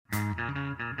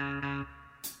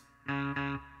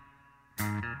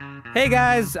Hey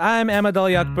guys, I'm Amadal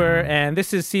Yakber, and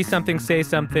this is See Something, Say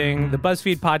Something, the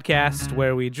BuzzFeed podcast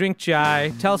where we drink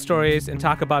chai, tell stories, and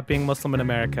talk about being Muslim in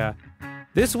America.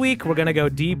 This week, we're going to go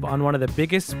deep on one of the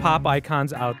biggest pop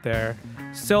icons out there,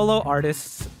 solo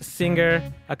artist, singer,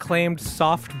 acclaimed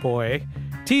soft boy,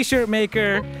 t-shirt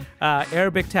maker,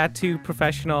 Arabic tattoo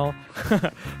professional,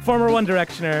 former One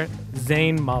Directioner,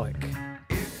 Zayn Malik.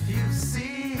 If you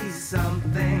see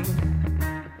something,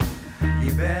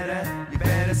 you better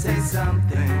say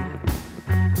something.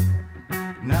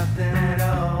 Nothing at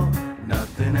all,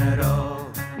 nothing at all.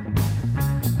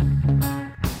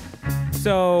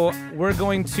 So we're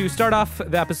going to start off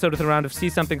the episode with a round of See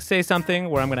Something, Say Something,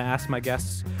 where I'm going to ask my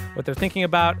guests what they're thinking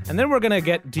about. And then we're going to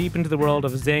get deep into the world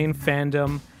of Zayn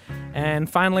fandom. And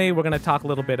finally, we're going to talk a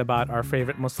little bit about our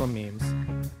favorite Muslim memes.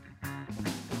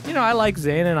 You know, I like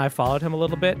Zayn and I followed him a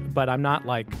little bit, but I'm not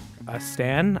like a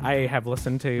stan. I have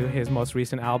listened to his most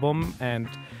recent album, and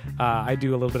I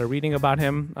do a little bit of reading about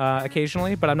him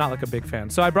occasionally, but I'm not like a big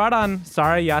fan. So I brought on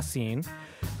Sarah Yassin,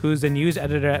 who's a news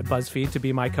editor at BuzzFeed, to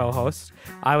be my co-host.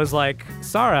 I was like,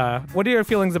 Sarah, what are your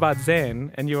feelings about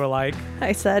Zayn? And you were like...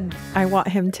 I said, I want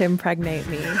him to impregnate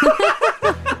me.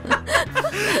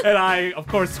 And I, of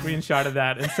course, screenshotted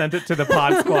that and sent it to the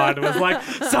pod squad. It was like,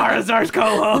 Sarah's our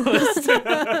co-host.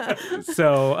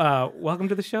 So welcome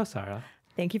to the show, Sarah.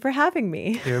 Thank you for having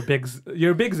me. You're a big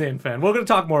Zayn fan. We're going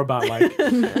to talk more about like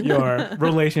your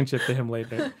relationship to him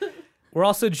later. We're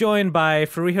also joined by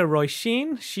Fariha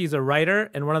Roy-Sheen. She's a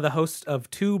writer and one of the hosts of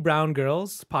Two Brown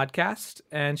Girls podcast,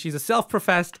 and she's a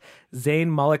self-professed Zayn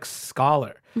Malik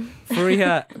scholar.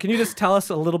 Fariha, can you just tell us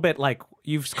a little bit, like,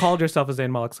 you've called yourself a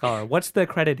Zayn Malik scholar. What's the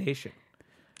accreditation?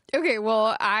 Okay,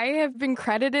 well, I have been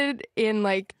credited in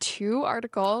like 2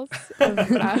 articles of,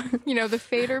 the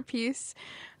Fader piece,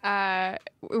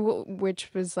 which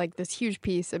was like this huge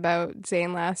piece about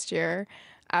Zayn last year.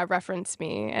 Referenced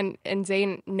me, and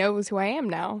Zayn knows who I am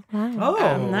now.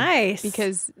 Oh, nice.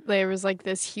 Because there was like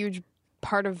this huge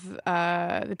part of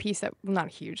the piece that, not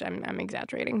huge, I'm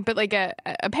exaggerating, but like a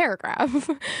paragraph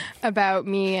about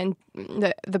me and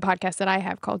the podcast that I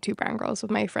have called Two Brown Girls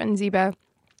with my friend Ziba,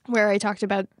 where I talked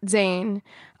about Zayn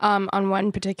on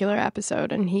one particular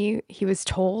episode, and he was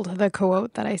told the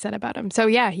quote that I said about him. So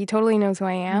yeah, he totally knows who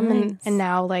I am, nice. and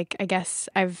now like I guess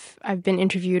I've been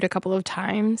interviewed a couple of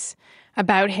times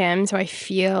about him, so I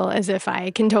feel as if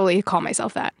I can totally call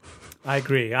myself that. I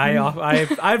agree.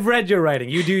 I've read your writing.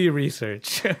 You do your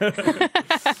research. And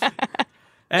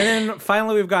then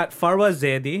finally, we've got Farwa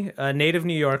Zaidi, a native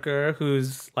New Yorker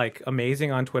who's like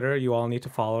amazing on Twitter. You all need to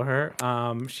follow her.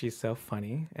 She's so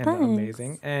funny and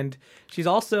amazing. And she's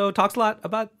also talks a lot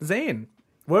about Zayn.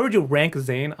 Where would you rank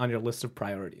Zayn on your list of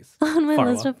priorities? On my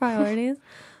Farwa? list of priorities?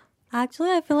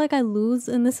 Actually, I feel like I lose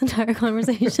in this entire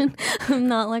conversation. I'm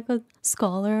not like a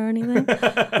scholar or anything.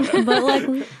 But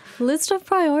like list of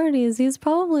priorities, he's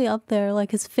probably up there.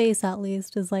 Like his face at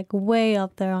least is like way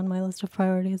up there on my list of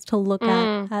priorities to look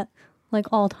at like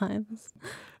all times.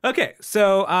 Okay,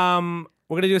 so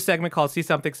we're going to do a segment called See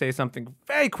Something, Say Something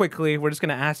very quickly. We're just going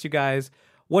to ask you guys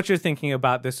what you're thinking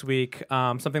about this week,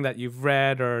 something that you've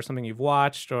read or something you've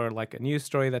watched or like a news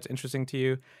story that's interesting to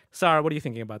you. Sarah, what are you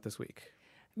thinking about this week?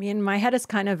 I mean, my head is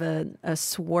kind of a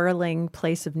swirling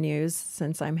place of news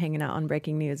since I'm hanging out on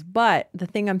breaking news. But the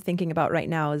thing I'm thinking about right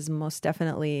now is most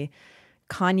definitely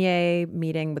Kanye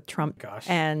meeting with Trump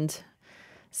and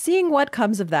seeing what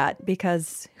comes of that,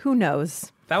 because who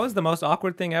knows? That was the most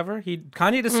awkward thing ever.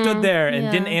 Kanye just stood there and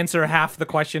didn't answer half the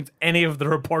questions any of the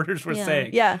reporters were saying.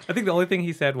 Yeah. I think the only thing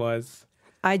he said was,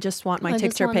 I just want my I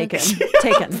just picture wanted-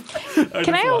 taken.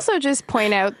 Can I also just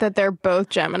point out that they're both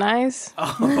Geminis?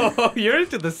 oh, you're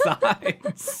into the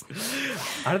signs.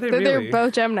 Are they That really? they're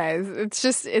both Geminis. It's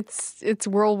just it's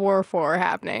World War IV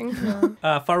happening.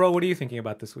 Farwa, what are you thinking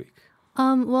about this week?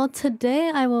 Well, today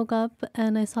I woke up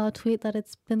and I saw a tweet that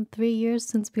it's been 3 years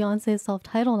since Beyonce's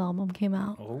self-titled album came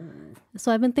out. Oh.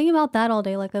 So I've been thinking about that all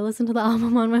day. Like I listened to the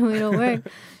album on my way to work.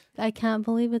 I can't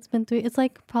believe it's been 3. It's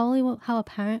like probably how a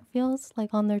parent feels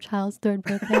like on their child's 3rd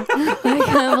birthday. I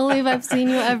can't believe I've seen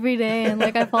you every day, and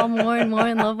like I fall more and more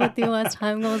in love with you as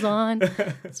time goes on.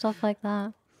 Stuff like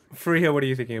that. Fariha, what are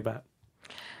you thinking about?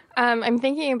 I'm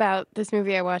thinking about this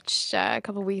movie I watched a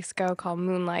couple weeks ago called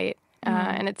Moonlight,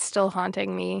 and it's still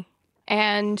haunting me.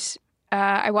 And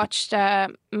I watched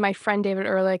my friend David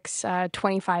Ehrlich's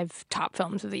 25 top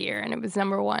films of the year, and it was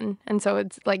 #1. And so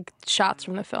it's like shots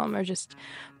from the film are just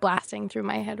blasting through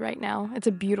my head right now. It's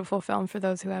a beautiful film for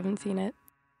those who haven't seen it.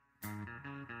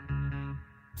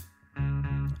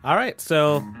 All right,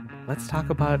 so let's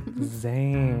talk about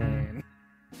Zayn.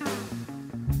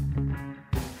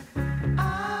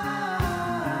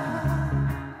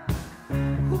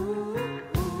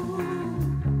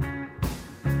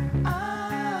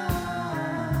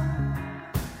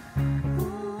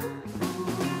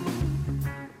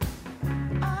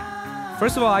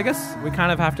 First of all, I guess we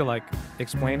kind of have to like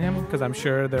explain him because I'm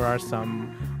sure there are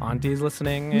some aunties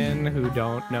listening in who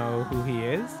don't know who he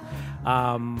is.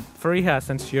 Fariha,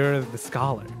 since you're the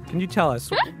scholar, can you tell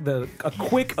us a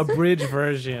quick abridged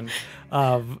version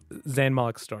of Zayn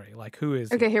Malik's story? Like, who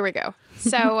is Okay, here we go.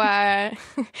 So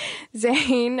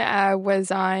Zayn was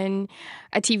on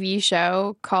a TV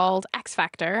show called X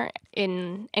Factor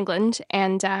in England,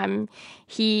 and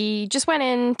he just went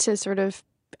in to sort of,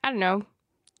 I don't know,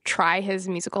 try his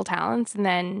musical talents, and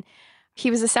then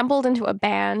he was assembled into a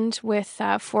band with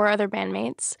 4 other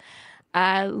bandmates.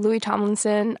 Louis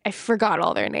Tomlinson, I forgot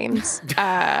all their names.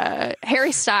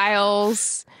 Harry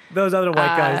Styles. those other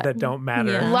white guys that don't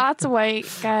matter? Yeah. Lots of white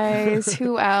guys.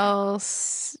 Who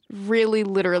else? Really,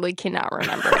 literally cannot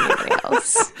remember anybody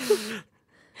else.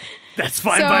 That's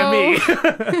fine by me.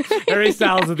 Harry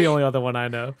Styles is the only other one I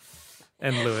know.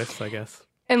 And Lewis, I guess.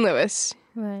 And Lewis.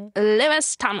 Right.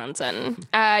 Lewis Tomlinson.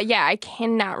 Yeah, I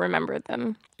cannot remember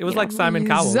them. It was like Simon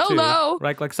Cowell, Zolo. too.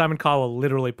 Right? Like Simon Cowell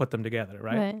literally put them together,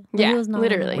 right? Right. Yeah, He was not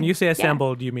literally. When you say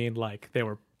assembled, you mean like they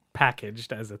were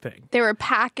packaged as a thing. They were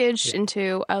packaged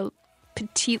into a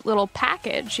petite little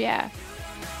package, yeah.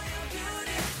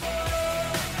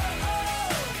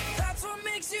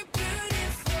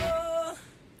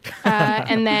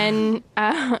 And then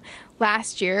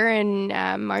last year in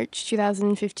March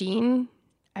 2015,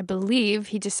 I believe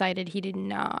he decided he did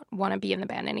not want to be in the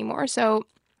band anymore. So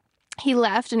he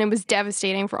left, and it was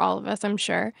devastating for all of us, I'm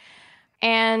sure.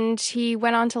 And he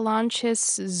went on to launch his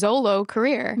solo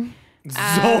career.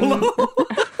 Zolo?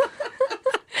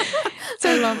 So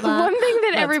I love that. one thing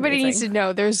that everybody amazing. needs to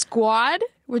know, there's Squad,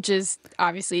 which is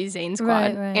obviously Zayn's Squad,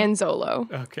 Right, right. and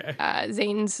Zolo. Okay.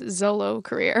 Zayn's Zolo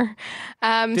career.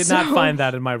 Did not find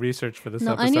that in my research for this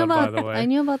No, episode, by the way. I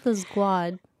knew about the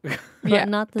squad, but Yeah,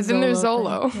 not the isn't there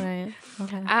Zolo? thing.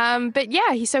 Right. Okay. But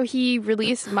yeah, he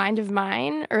released Mind of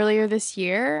Mine earlier this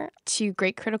year to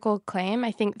great critical acclaim.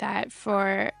 I think that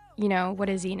for, what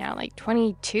is he now, like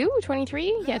 22,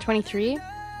 23? Yeah, 23.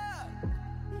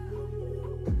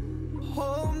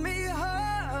 Hold me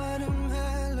hard and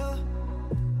mellow.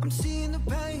 I'm seeing the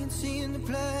pain, seeing the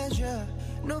pleasure.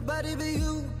 Nobody but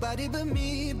you, body but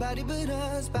me, body but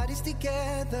us, bodies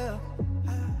together.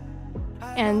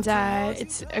 And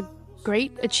it's a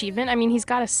great achievement. I mean, he's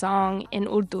got a song in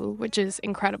Urdu, which is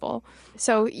incredible.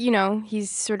 So,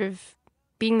 he's sort of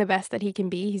being the best that he can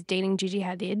be. He's dating Gigi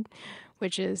Hadid,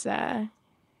 which is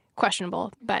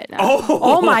questionable, but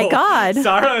Oh my God.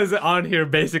 Sarah is on here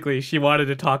basically. She wanted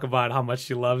to talk about how much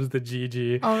she loves the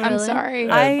Gigi. Oh, really? I'm sorry.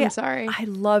 I- I'm sorry. I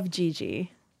love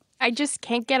Gigi. I just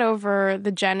can't get over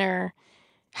the Jenner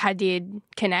Hadid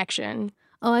connection.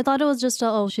 Oh, I thought it was just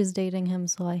she's dating him,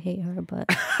 so I hate her. But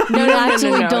No, you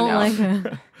actually no, don't no. like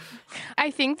her. I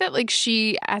think that like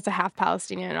she, as a half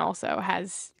Palestinian, also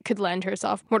could lend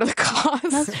herself more to the cause.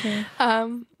 That's true.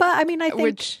 But I mean, I think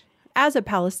Which as a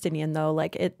Palestinian, though,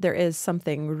 like there is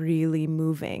something really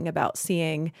moving about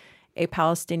seeing a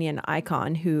Palestinian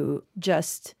icon who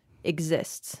just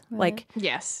exists. Like,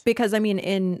 yes, because I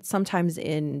mean, sometimes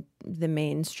in the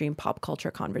mainstream pop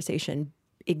culture conversation,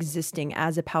 existing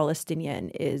as a Palestinian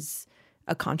is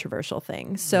a controversial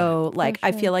thing. So like,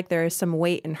 I feel like there is some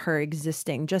weight in her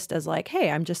existing just as like,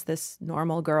 hey, I'm just this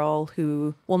normal girl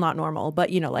who, well, not normal,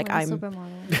 but like Well, I'm,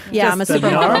 supermodel. yeah, I'm a The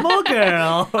supermodel. normal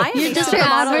girl. I am You're a just your supermodel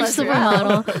average as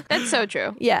well. supermodel. that's so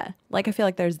true. Yeah, like I feel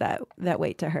like there's that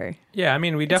weight to her Yeah, I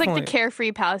mean, we It's definitely... like the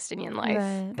carefree Palestinian life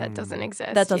Right. that doesn't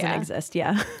exist. that doesn't yeah. exist.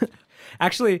 Yeah.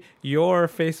 Actually, your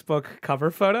Facebook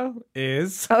cover photo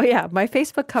is... Oh yeah, my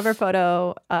Facebook cover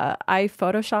photo. I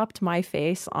photoshopped my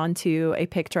face onto a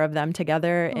picture of them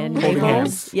together in Holding Naples.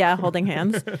 hands. Yeah, holding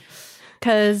hands.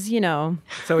 Because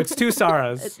So it's two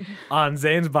Sarahs on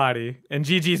Zayn's body and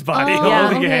Gigi's body Oh, Yeah.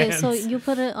 holding okay. hands. So you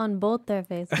put it on both their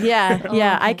faces. yeah,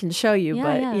 yeah, I okay. can show you, Yeah,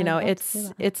 but yeah, I'd love to it's see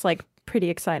that. it's like pretty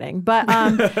exciting. But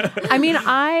I mean,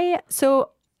 I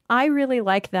really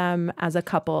like them as a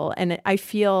couple, and I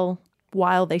feel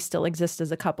while they still exist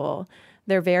as a couple,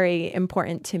 they're very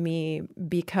important to me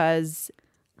because,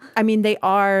 I mean, they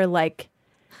are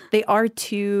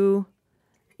two,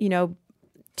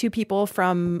 two people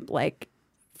from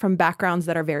backgrounds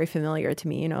that are very familiar to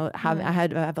me. I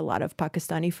have a lot of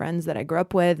Pakistani friends that I grew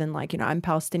up with, and I'm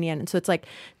Palestinian, and so it's like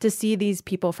to see these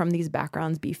people from these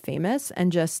backgrounds be famous,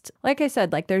 and just like I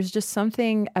said, like there's just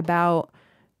something about.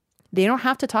 They don't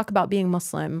have to talk about being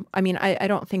Muslim. I mean, I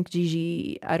don't think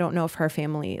Gigi, I don't know if her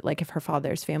family, like if her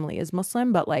father's family is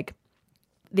Muslim, but like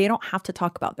they don't have to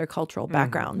talk about their cultural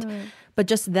background. But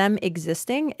just them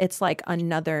existing, it's like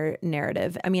another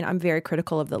narrative. I mean, I'm very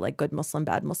critical of the like good Muslim,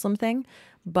 bad Muslim thing.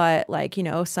 But like, you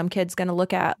know, some kid's going to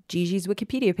look at Gigi's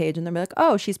Wikipedia page and they'll be like,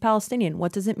 oh, she's Palestinian.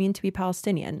 What does it mean to be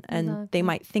Palestinian? And they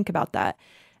might think about that.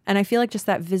 And I feel like just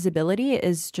that visibility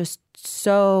is just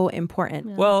so important.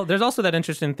 Yeah. Well, there's also that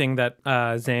interesting thing that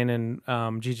Zayn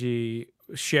and Gigi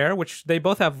share, which they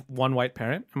both have one white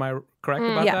parent. Am I correct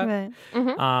about that? Right.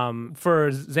 Mm-hmm.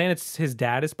 For Zayn, it's his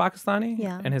dad is Pakistani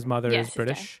and his mother is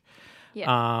British.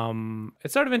 Yeah.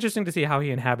 It's sort of interesting to see how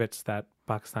he inhabits that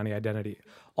Pakistani identity.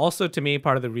 Also, to me,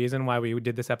 part of the reason why we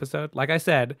did this episode, like I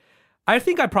said, I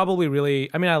think I probably really,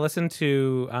 I mean, I listened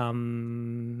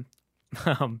to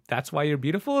That's Why You're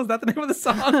Beautiful. Is that the name of the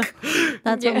song?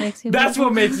 That's what makes you beautiful. That's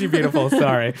what makes you beautiful.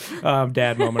 Sorry.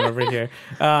 Dad moment over here.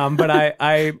 But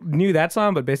I knew that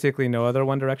song, but basically no other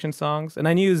One Direction songs. And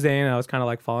I knew Zayn, and I was kind of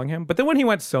like following him. But then when he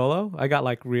went solo, I got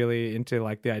like really into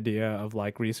like the idea of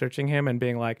like researching him and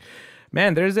being like,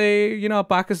 man, there's a, you know,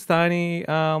 Pakistani,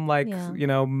 you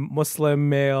know, Muslim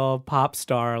male pop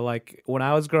star. Like when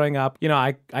I was growing up, you know,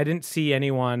 I didn't see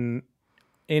anyone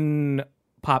in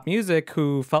pop music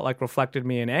who felt like reflected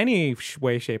me in any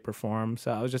way, shape, or form.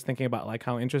 So I was just thinking about like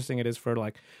how interesting it is for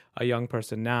like a young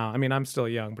person now. I mean, I'm still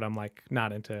young, but I'm like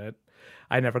not into it.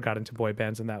 I never got into boy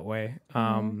bands in that way.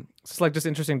 It's like just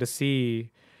interesting to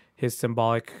see his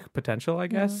symbolic potential, I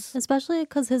guess. Especially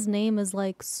because his name is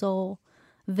like so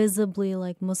visibly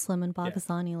like Muslim and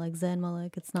Pakistani, like Zayn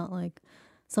Malik. It's not like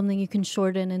something you can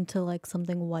shorten into like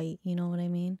something white, you know what I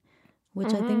mean?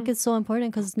 Which I think is so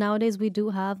important because nowadays we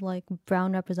do have like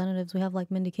brown representatives. We have like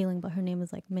Mindy Kaling, but her name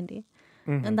is like Mindy.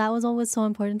 And that was always so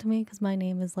important to me because my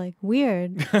name is like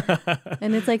weird.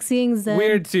 And it's like seeing Zayn.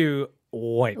 Weird to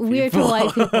white people. Weird to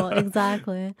white people,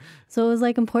 exactly. So it was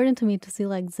like important to me to see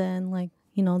like Zayn, like,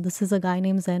 you know, this is a guy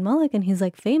named Zayn Malik and he's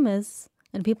like famous.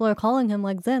 And people are calling him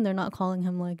like Zayn. They're not calling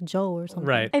him like Joe or something.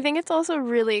 Right. I think it's also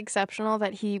really exceptional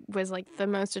that he was like the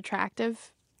most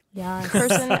attractive yes.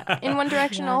 person in One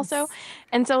Direction also.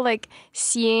 And so like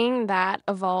seeing that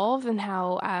evolve and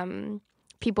how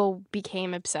people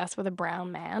became obsessed with a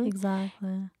brown man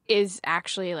exactly is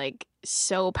actually like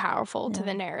so powerful to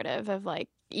the narrative of like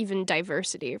even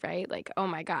diversity, right? Like, oh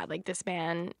my God, like this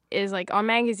man is like on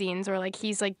magazines or like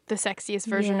he's like the sexiest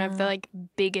version of the like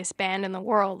biggest band in the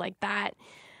world. Like that,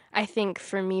 I think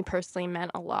for me personally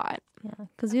meant a lot. Yeah,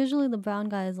 because usually the brown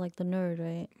guy is like the nerd,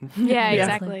 right? Yeah,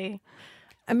 exactly.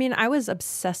 I mean, I was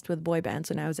obsessed with boy bands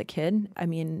when I was a kid. I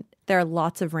mean, there are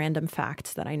lots of random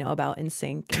facts that I know about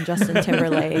NSYNC and Justin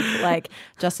Timberlake. Like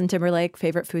Justin Timberlake,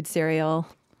 favorite food cereal.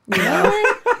 You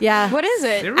know? Yeah. What is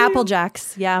it? Apple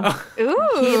Jacks. Yeah. Ooh.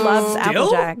 He loves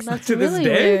Apple Jacks. That's To this really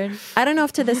day? weird. I don't know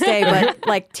if to this day, but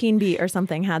like Teen Beat or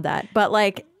something had that. But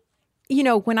like, you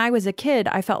know, when I was a kid,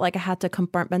 I felt like I had to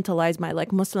compartmentalize my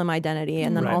like Muslim identity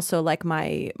and then also like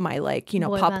my like, you know,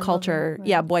 Boy pop band culture,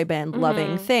 loving, right. boy band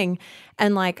loving thing.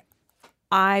 And like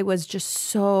I was just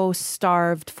so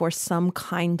starved for some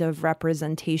kind of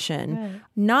representation,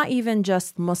 not even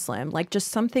just Muslim, like just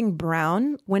something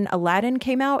brown. When Aladdin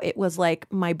came out, it was like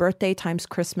my birthday times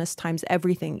Christmas times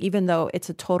everything, even though it's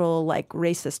a total like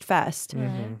racist fest.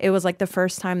 It was like the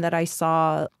first time that I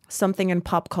saw something in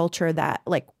pop culture that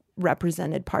like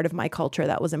represented part of my culture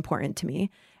that was important to me.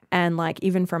 And like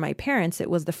even for my parents, it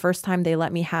was the first time they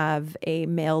let me have a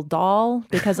male doll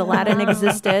because Aladdin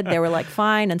existed. They were like,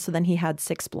 fine. And so then he had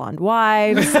 6 blonde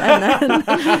wives and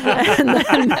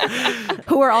then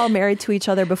who were all married to each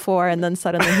other before. And then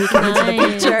suddenly he came into the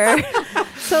picture.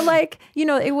 So like, you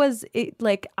know,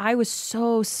 like I was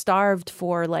so starved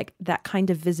for like that kind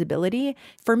of visibility.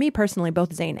 For me personally,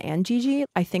 both Zayn and Gigi,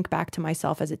 I think back to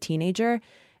myself as a teenager.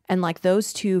 And like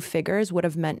those two figures would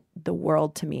have meant the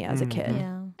world to me as a kid.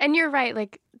 Yeah. And you're right,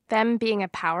 like them being a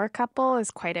power couple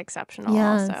is quite exceptional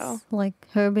also. Like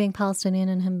her being Palestinian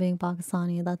and him being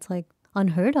Pakistani, that's like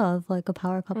unheard of, like a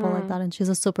power couple like that. And she's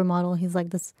a supermodel. He's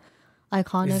like this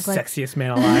iconic, He's the like sexiest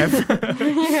man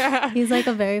alive. he's like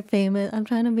a very famous. I'm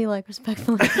trying to be like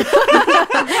respectful. He's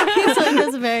like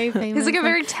this very famous. He's like a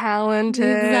very talented.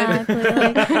 Exactly,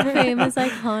 like famous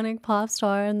iconic pop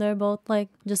star, and they're both like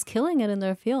just killing it in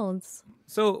their fields.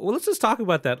 So let's just talk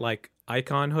about that like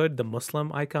iconhood, the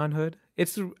Muslim iconhood.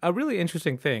 It's a really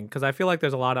interesting thing because I feel like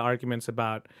there's a lot of arguments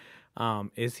about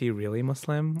is he really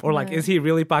Muslim or like is he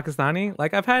really Pakistani?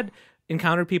 Like I've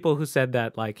encountered people who said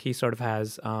that like he sort of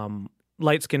has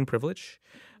light skin privilege.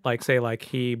 Like say like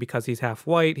because he's half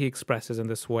white, he expresses in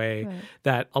this way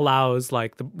that allows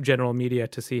like the general media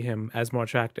to see him as more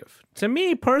attractive. To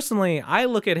me personally, I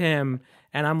look at him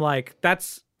and I'm like,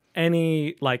 that's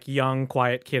any like young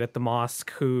quiet kid at the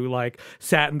mosque who like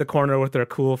sat in the corner with their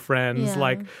cool friends, Yeah.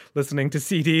 like listening to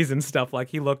CDs and stuff. Like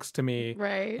he looks to me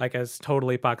Right. like as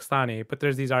totally Pakistani. But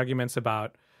there's these arguments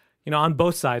about, on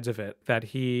both sides of it, that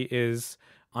he is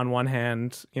on one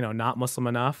hand, not Muslim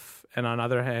enough, and on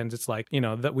other hand, it's like,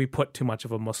 that we put too much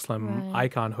of a Muslim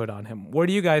iconhood on him. Where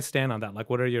do you guys stand on that? Like,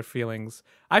 what are your feelings?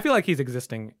 I feel like he's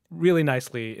existing really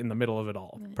nicely in the middle of it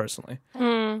all, personally.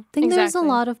 I think there's a Exactly.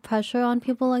 lot of pressure on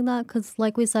people like that because,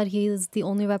 like we said, he is the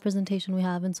only representation we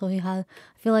have, and so I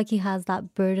feel like he has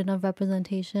that burden of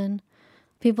representation.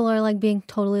 People are like being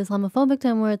totally Islamophobic to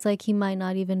him, where it's like he might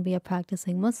not even be a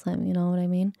practicing Muslim. You know what I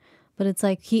mean? But it's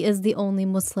like he is the only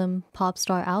Muslim pop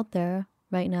star out there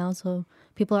right now, so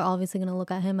people are obviously going to look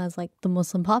at him as like the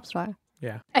Muslim pop star.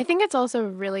 Yeah. I think it's also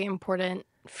really important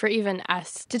for even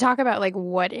us to talk about like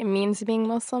what it means being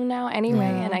Muslim now anyway.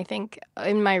 Yeah. And I think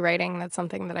in my writing, that's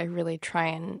something that I really try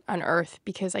and unearth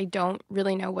because I don't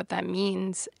really know what that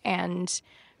means. And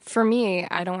for me,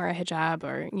 I don't wear a hijab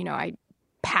or, I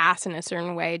pass in a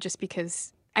certain way just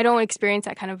because I don't experience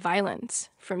that kind of violence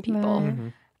from people.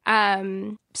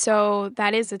 Right. So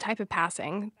that is a type of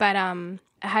passing. But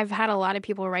I've had a lot of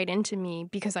people write into me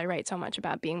because I write so much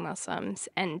about being Muslims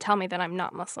and tell me that I'm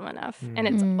not Muslim enough. And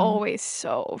it's always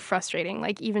so frustrating.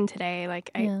 Like even today,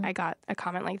 I got a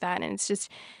comment like that and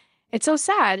it's so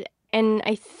sad. And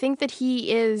I think that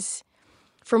he is,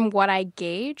 from what I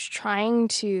gauge, trying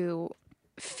to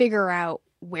figure out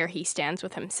where he stands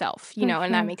with himself,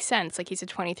 and that makes sense. Like he's a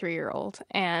 23-year-old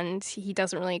and he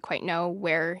doesn't really quite know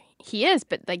where he is.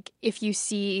 But like if you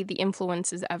see the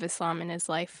influences of Islam in his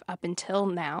life up until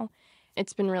now,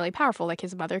 it's been really powerful. Like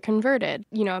his mother converted,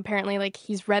 apparently like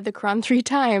he's read the Quran 3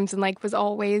 times and like was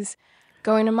always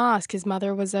going to mosque. His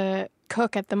mother was a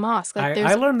cook at the mosque. Like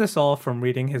I learned this all from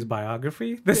reading his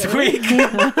biography this week.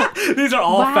 These are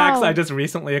all Wow. facts I just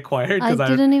recently acquired I because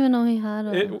didn't even know he had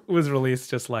a... it was released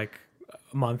just like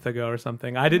a month ago or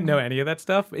something. I didn't know any of that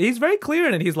stuff. He's very clear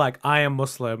in it. He's like, I am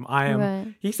Muslim. I am.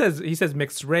 Right. He says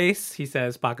mixed race. He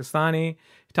says Pakistani.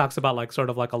 He talks about like sort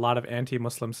of like a lot of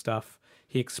anti-Muslim stuff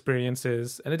he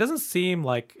experiences, and it doesn't seem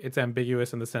like it's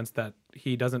ambiguous in the sense that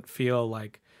he doesn't feel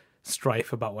like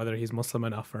strife about whether he's Muslim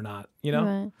enough or not.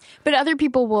 Right. But other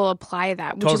people will apply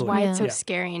that, which is Totally. why it's so Yeah.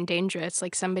 scary and dangerous.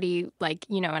 Like somebody like,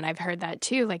 and I've heard that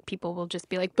too, like people will just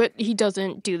be like, but he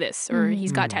doesn't do this or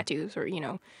he's got tattoos or,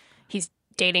 he's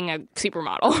dating a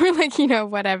supermodel or like,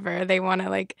 whatever. They want to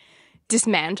like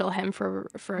dismantle him for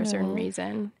a certain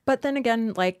reason. But then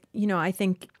again, like, I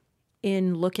think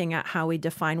in looking at how we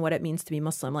define what it means to be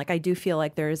Muslim, like I do feel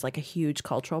like there is like a huge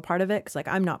cultural part of it because like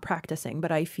I'm not practicing,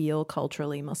 but I feel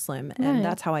culturally Muslim and Right.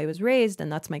 that's how I was raised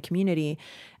and that's my community.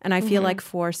 And I feel like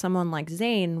for someone like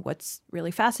Zayn, what's really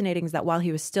fascinating is that while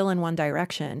he was still in one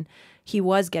direction, he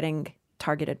was getting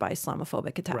targeted by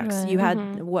Islamophobic attacks. Right. You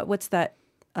had what's that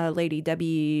lady,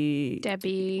 Debbie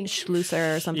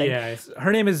Schlusser or something? Yeah,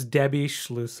 her name is Debbie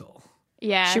Schlusel.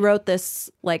 Yeah. She wrote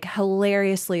this like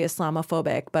hilariously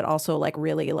Islamophobic, but also like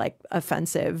really like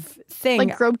offensive thing.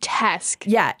 like grotesque.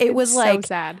 Yeah, it was It's like so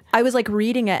sad. I was like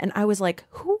reading it and I was like,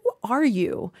 who are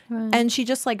you? And she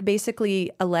just like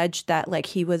basically alleged that like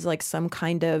he was like some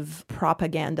kind of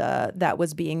propaganda that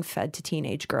was being fed to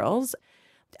teenage girls.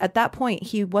 At that point,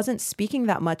 he wasn't speaking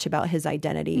that much about his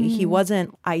identity. He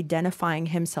wasn't identifying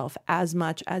himself as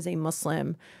much as a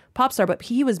Muslim pop star, but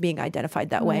he was being identified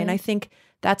that way. And I think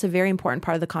that's a very important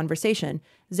part of the conversation.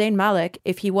 Zayn Malik,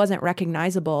 if he wasn't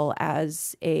recognizable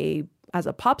as a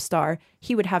pop star,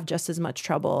 he would have just as much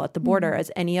trouble at the border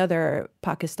as any other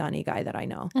Pakistani guy that I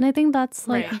know. And I think that's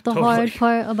like Right. the hard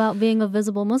part about being a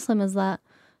visible Muslim is that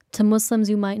to Muslims,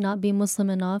 you might not be Muslim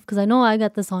enough. Because I know I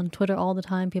get this on Twitter all the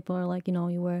time. People are like,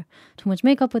 you wear too much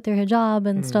makeup with your hijab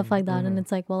and stuff like that. And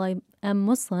it's like, well, I am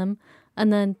Muslim.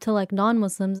 And then to like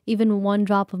non-Muslims, even one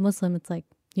drop of Muslim, it's like,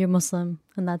 you're Muslim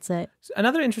and that's it.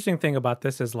 Another interesting thing about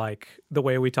this is like the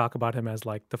way we talk about him as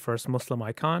like the first Muslim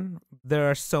icon.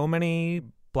 There are so many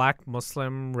Black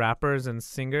Muslim rappers and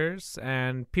singers,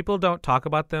 and people don't talk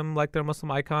about them like they're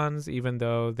Muslim icons, even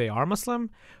though they are Muslim,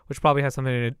 which probably has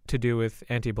something to do with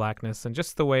anti-Blackness and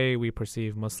just the way we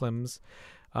perceive Muslims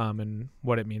and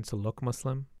what it means to look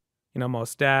Muslim.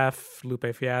 Mos Def,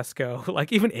 Lupe Fiasco,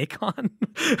 like even Akon.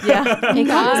 Yeah,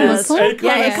 Akon's Muslim?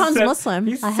 Yeah, Akon's Muslim.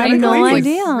 He's I had no Senegalese.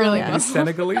 idea. Really Yeah. He's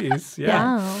Senegalese.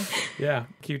 Yeah. Wow. Yeah.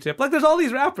 Q-Tip. Like there's all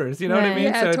these rappers, you know what I Right. mean?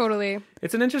 Yeah, So totally.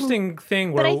 it's an interesting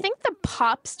thing where But I think the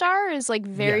pop star is like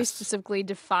very Yes. specifically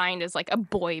defined as like a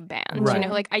boy band. Right.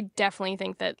 Like I definitely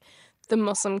think that the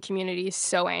Muslim community is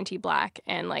so anti-Black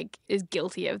and like is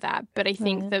guilty of that. But I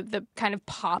think the kind of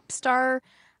pop star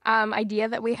idea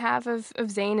that we have of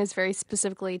Zayn is very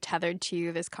specifically tethered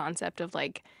to this concept of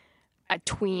like a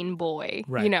tween boy,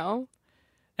 Right. you know?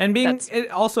 And That's-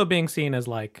 also being seen as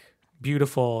like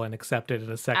beautiful and accepted as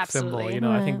a sex symbol. Absolutely. You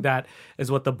know, I think Right. that is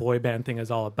what the boy band thing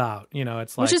is all about. You know,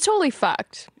 it's like, Which is totally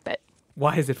fucked. But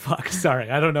why is it fucked?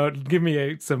 Sorry, I don't know. Give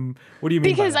me some. What do you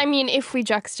mean? because by that? I mean, if we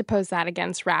juxtapose that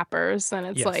against rappers, then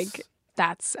it's Yes. like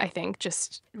that's I think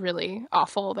just really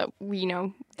awful that we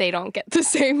they don't get the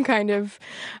same kind of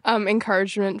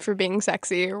encouragement for being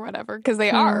sexy or whatever because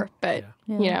they are. But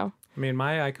I mean,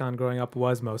 my icon growing up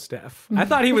was Mos Def. I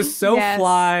thought he was so Yes.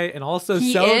 fly and also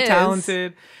He so is.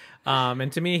 talented.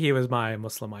 And to me, he was my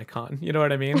Muslim icon. You know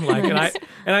what I mean? Like,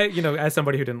 and I, as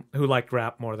somebody who liked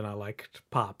rap more than I liked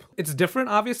pop, it's different,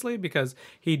 obviously, because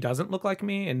he doesn't look like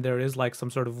me, and there is like some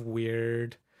sort of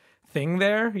weird thing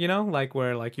there, like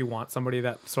where like you want somebody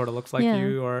that sort of looks like Yeah.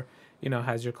 you or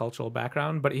has your cultural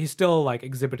background, but he still like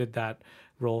exhibited that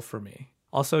role for me.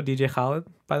 Also, DJ Khaled,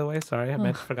 by the way. Sorry,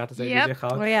 I forgot to say Yep. DJ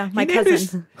Khaled. Oh yeah, He my named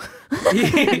his- cousin.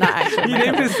 he Not actually he my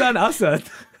named his son Asad.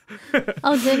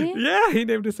 Oh, did he? Yeah, he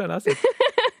named his son Asad.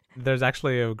 There's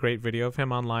actually a great video of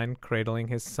him online cradling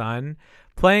his son,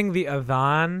 playing the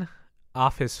adhan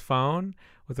off his phone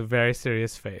with a very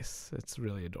serious face. It's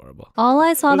really adorable. All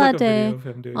I saw There's, like, that a video day of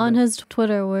him doing on that. his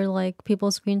Twitter were like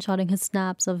people screenshotting his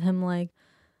snaps of him like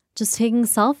just taking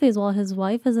selfies while his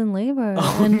wife is in labor.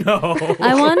 And No.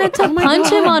 I wanted to punch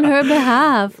him on her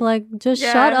behalf. Like, just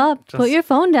shut up. Put your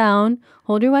phone down.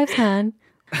 Hold your wife's hand.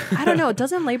 I don't know.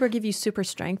 Doesn't labor give you super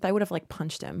strength? I would have like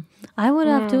punched him. I would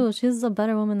have too. She's a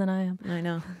better woman than I am. I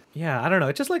know. Yeah, I don't know.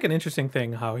 It's just like an interesting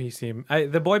thing how he seemed.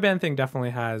 The boy band thing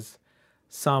definitely has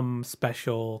some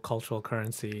special cultural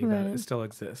currency that Right. still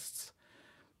exists.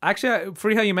 Actually,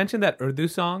 Fariha, you mentioned that Urdu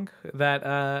song that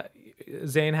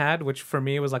Zayn had, which for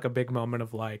me was like a big moment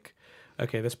of like,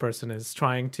 okay, this person is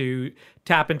trying to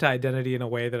tap into identity in a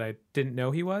way that I didn't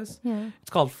know he was. Yeah. It's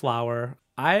called Flower.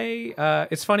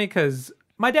 It's funny because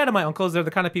my dad and my uncles, they're the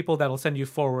kind of people that'll send you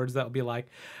forwards that'll be like,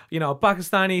 a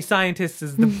Pakistani scientist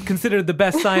is considered the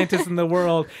best scientist in the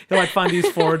world. He'll like find these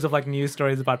forwards of like news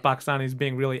stories about Pakistanis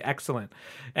being really excellent.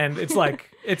 And it's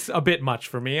like, it's a bit much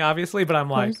for me, obviously, but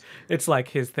I'm like, it's like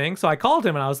his thing. So I called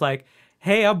him and I was like,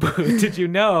 hey, Abu, did you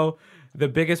know the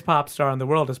biggest pop star in the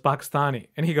world is Pakistani?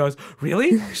 And he goes,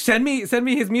 really? Send me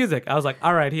his music. I was like,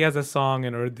 all right, he has a song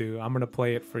in Urdu. I'm going to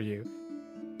play it for you.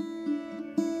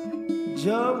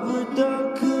 जब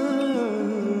तक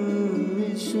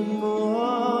इस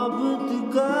मोहब्बत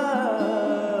का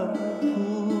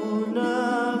फूल ना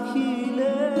खिले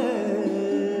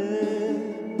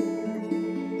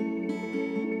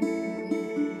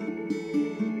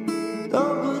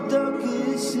तब तक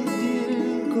इस दिल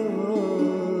को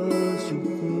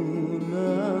सुकून ना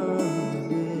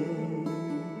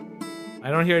मिले I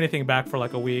don't hear anything back for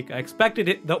like a week. I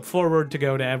expected the forward to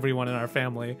go to everyone in our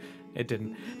family. It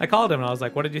didn't. I called him and I was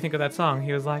like, what did you think of that song?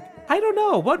 He was like, I don't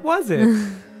know. What was it?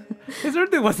 His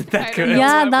Urdu wasn't that good.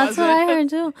 Yeah, what that's was what it? I heard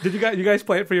too. Did you guys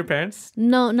play it for your parents?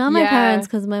 No, not my Yeah. parents,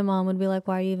 because my mom would be like,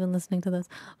 why are you even listening to this?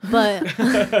 But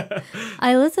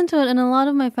I listened to it, and a lot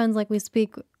of my friends, like, we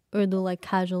speak Urdu, like,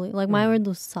 casually. Like, my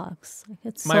Urdu sucks. Like,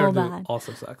 it's My so Urdu bad.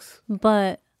 also sucks.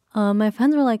 But my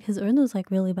friends were like, his Urdu's, like,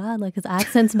 really bad. Like, his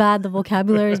accent's bad, the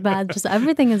vocabulary is bad, just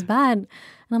everything is bad.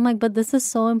 And I'm like, but this is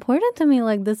so important to me.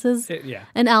 Like, this is Yeah.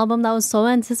 an album that was so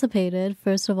anticipated,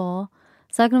 first of all.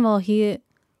 Second of all, he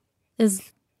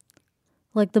is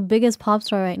like the biggest pop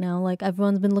star right now. Like,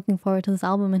 everyone's been looking forward to this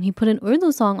album, and he put an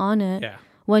Urdu song on it Yeah.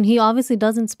 when he obviously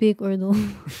doesn't speak Urdu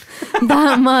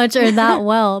that much or that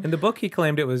well. In the book, he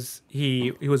claimed it was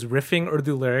he was riffing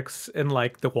Urdu lyrics in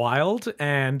like the wild,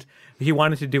 and he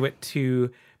wanted to do it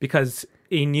because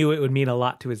he knew it would mean a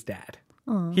lot to his dad.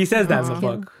 He says that in the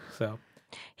book. So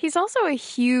He's also a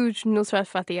huge Nusrat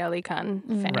Fateh Ali Khan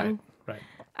fan. right.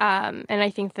 And I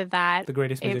think that The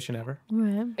greatest musician ever.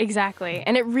 Right. exactly.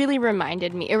 And it really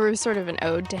reminded me, it was sort of an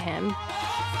ode to him.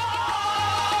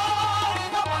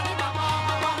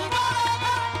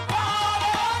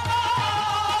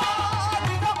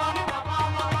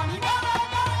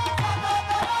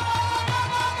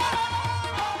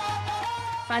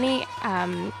 Funny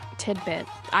tidbit.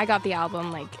 I got the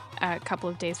album like a couple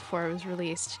of days before it was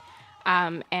released.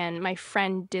 And my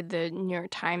friend did the New York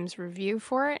Times review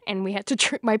for it, and we had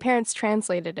to my parents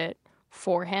translated it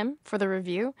for him for the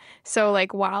review. So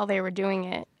like while they were doing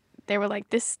it, they were like,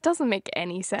 "This doesn't make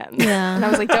any sense." Yeah. And I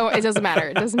was like, "Don't. It doesn't matter.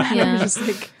 It doesn't matter. Yeah. Just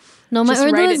like No, my Just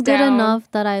Urdu write is it good down. enough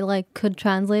that I like could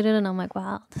translate it, and I'm like,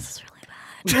 wow, this is really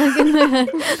bad. Like in my head,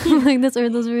 I'm like, this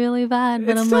Urdu's really bad.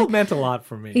 But It I'm still like, meant a lot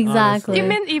for me. Exactly.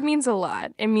 honestly. It means a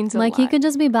lot. It means a like lot. he could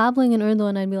just be babbling in Urdu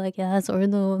and I'd be like, yeah, it's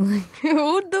Urdu. Like,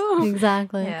 Urdu.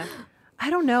 exactly. Yeah. I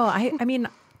don't know. I mean,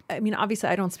 obviously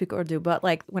I don't speak Urdu, but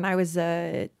like when I was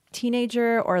a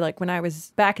teenager or like when I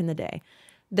was back in the day,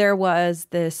 there was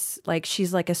this, like,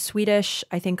 she's like a Swedish,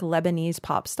 I think Lebanese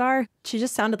pop star. She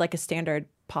just sounded like a standard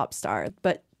pop star,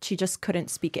 but she just couldn't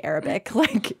speak Arabic.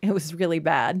 Like, it was really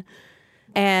bad.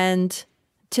 And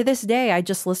to this day, I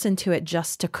just listen to it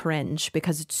just to cringe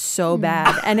because it's so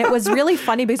bad. And it was really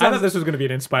funny because I thought this was going to be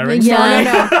an inspiring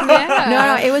Yeah. story.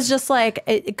 no, it was just like,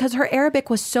 because her Arabic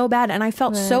was so bad. And I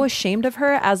felt so ashamed of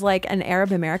her as like an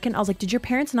Arab American. I was like, did your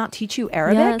parents not teach you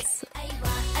Arabic? Yes.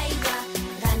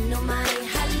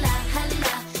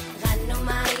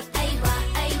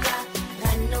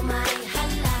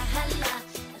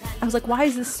 I was like, why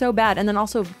is this so bad? And then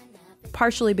also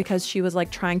partially because she was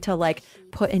like trying to like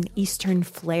put an Eastern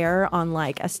flair on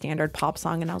like a standard pop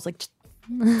song. And I was like, just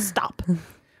stop.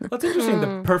 That's interesting,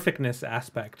 the perfectness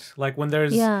aspect. Like when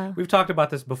there's, we've talked about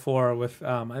this before with,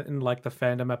 in like the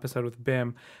fandom episode with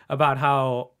Bim, about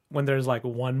how when there's like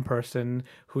one person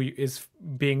who is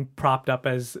being propped up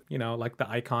as, you know, like the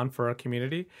icon for a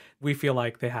community, we feel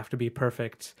like they have to be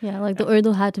perfect. Yeah, like the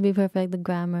Urdu had to be perfect, the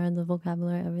grammar, the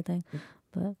vocabulary, everything.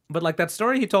 But like that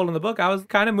story he told in the book, I was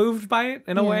kind of moved by it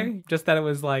in a way. Just that it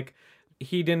was like,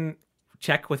 he didn't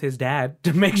check with his dad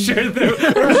to make sure that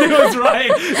everything was right.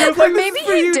 He was like, Maybe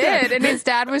he did, and his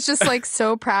dad was just like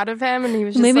so proud of him, and he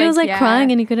was just maybe like, he was like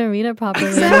crying and he couldn't read it properly.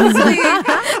 Exactly.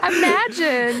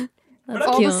 Imagine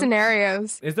all cute. the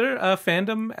scenarios. Is there a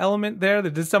fandom element there?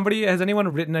 Has anyone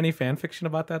written any fan fiction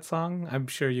about that song? I'm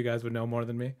sure you guys would know more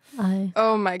than me.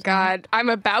 Oh my God, I'm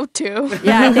about to.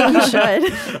 Yeah, I think you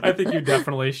should. I think you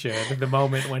definitely should. The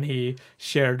moment when he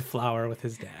shared flour with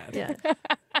his dad. Yeah.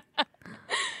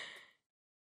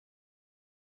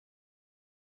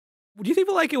 Do you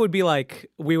think like it would be like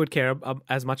we would care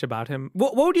as much about him?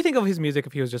 What would you think of his music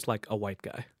if he was just like a white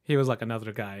guy? He was like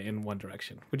another guy in One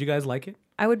Direction. Would you guys like it?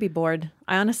 I would be bored.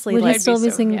 I honestly Would like. he still be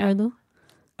so- singing yeah. Urdu?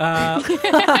 Let's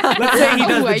say he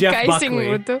does the White Jeff guy singing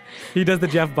Buckley. Urdu. He does the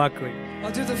Jeff Buckley.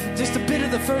 I'll do just a bit of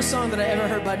the first song that I ever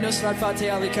heard by Nusrat Fateh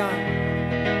Ali Khan.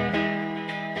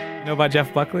 You know about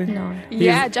Jeff Buckley? No.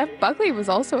 Yeah, Jeff Buckley was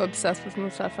also obsessed with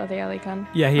Nusrat Fateh Ali Khan.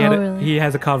 Yeah, really? he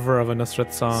has a cover of a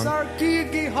Nusrat song.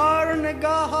 Sarki ki har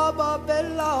nigah ba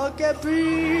bella ke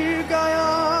pir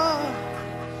gaya.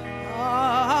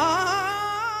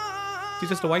 He's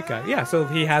just a white guy. Yeah, so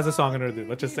he has a song in Urdu,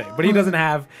 let's just say. But he doesn't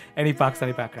have any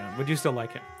Pakistani background. Would you still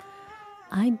like him?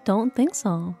 I don't think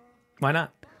so. Why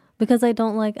not? Because I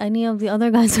don't like any of the other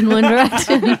guys in One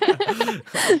Direction.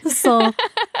 So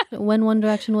when One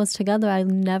Direction was together, I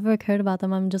never cared about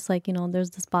them. I'm just like, you know,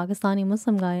 there's this Pakistani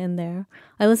Muslim guy in there.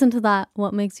 I listened to that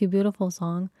What Makes You Beautiful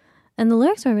song. And the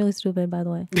lyrics are really stupid, by the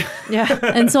way. Yeah.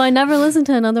 And so I never listened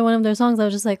to another one of their songs. I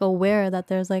was just like aware that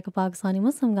there's like a Pakistani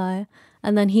Muslim guy.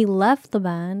 And then he left the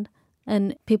band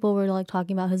and people were like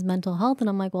talking about his mental health. And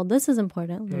I'm like, well, this is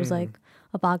important. There's like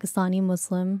a Pakistani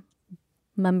Muslim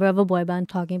member of a boy band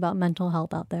talking about mental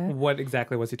health out there. What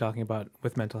exactly was he talking about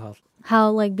with mental health?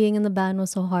 How like being in the band was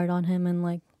so hard on him and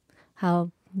like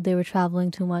how they were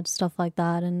traveling too much, stuff like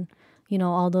that. And, you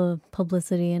know, all the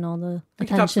publicity and all the He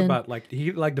talks attention. about like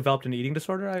he like developed an eating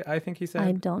disorder, I think he said.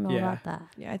 I don't know Yeah. about that.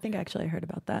 Yeah, I think actually I heard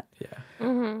about that.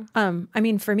 Yeah. I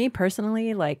mean, for me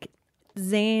personally, like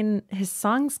Zayn, his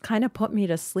songs kind of put me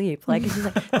to sleep. Like he's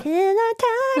like, "Can I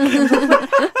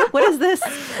talk?" What is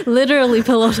this? Literally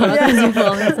pillow talk. as you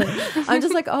fall asleep. I'm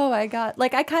just like, oh my God.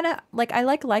 Like I kind of like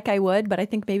I would, but I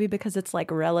think maybe because it's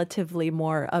like relatively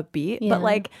more upbeat. Yeah. But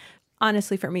like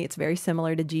honestly, for me, it's very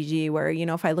similar to Gigi, where, you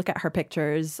know, if I look at her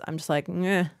pictures, I'm just like,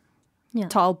 Yeah.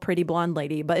 tall, pretty blonde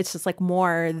lady. But it's just like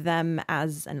more them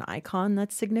as an icon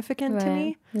that's significant to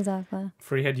me. Exactly.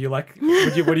 Freehead, you like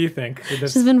what do you think?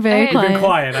 She's been very Hey, quiet. You've been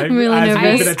quiet. I'm really As nervous.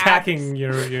 you've been attacking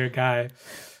your guy.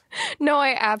 No,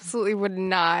 I absolutely would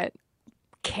not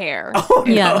care.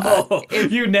 Yeah. Oh,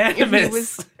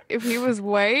 unanimous. If he was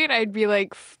white, I'd be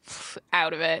like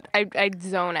out of it. I'd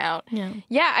zone out.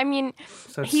 Yeah, I mean,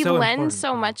 So it's he so lends important.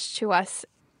 so much to us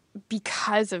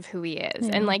because of who he is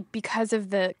and like because of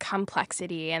the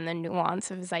complexity and the nuance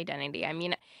of his identity. I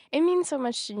mean, it means so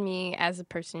much to me as a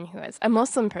person who is a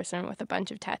Muslim person with a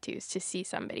bunch of tattoos to see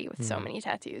somebody with so many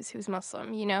tattoos who's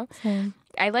Muslim, you know? Same.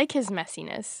 I like his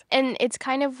messiness. And it's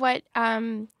kind of what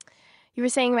you were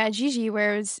saying about Gigi,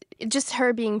 where it's just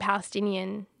her being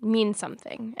Palestinian means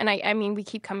something. And I mean, we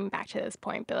keep coming back to this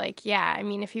point, but like, yeah, I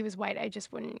mean, if he was white,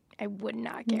 I would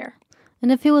not care.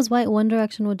 And if he was white, One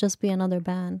Direction would just be another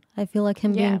band. I feel like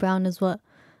him Yeah. being brown is what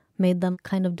made them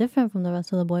kind of different from the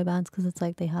rest of the boy bands because it's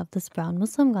like they have this brown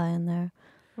Muslim guy in there.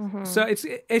 So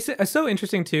it's so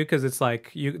interesting too, because it's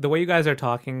like the way you guys are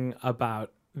talking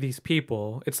about these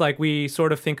people, it's like we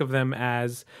sort of think of them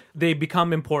as they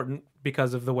become important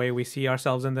because of the way we see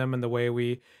ourselves in them and the way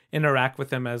we interact with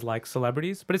them as like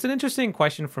celebrities. But it's an interesting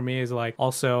question for me, is like,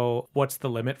 also, what's the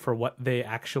limit for what they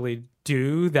actually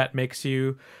do that makes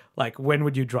you like, when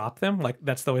would you drop them? Like,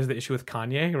 that's always the issue with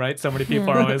Kanye, right? So many people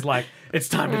are always like, it's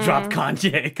time to drop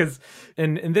Kanye. Because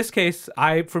in this case,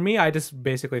 I just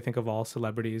basically think of all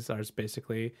celebrities as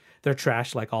basically, they're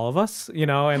trash like all of us, you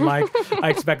know? And like, I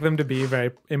expect them to be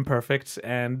very imperfect,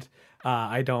 and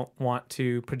I don't want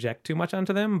to project too much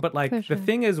onto them. But like, the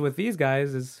thing is with these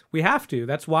guys is we have to.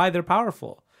 That's why they're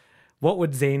powerful. What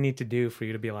would Zayn need to do for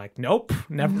you to be like, nope,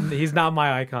 never, he's not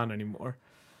my icon anymore?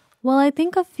 Well, I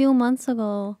think a few months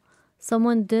ago,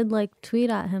 someone did like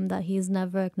tweet at him that he's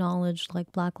never acknowledged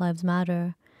like Black Lives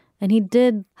Matter. And he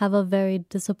did have a very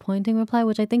disappointing reply,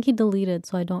 which I think he deleted.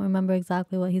 So I don't remember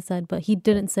exactly what he said, but he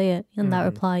didn't say it in that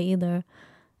reply either.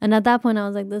 And at that point, I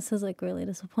was like, this is like really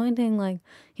disappointing. Like,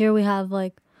 here we have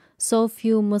like so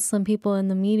few Muslim people in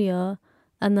the media,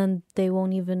 and then they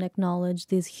won't even acknowledge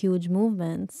these huge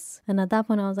movements. And at that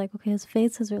point, I was like, okay, his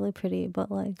face is really pretty,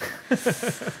 but like,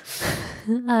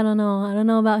 I don't know. I don't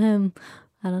know about him.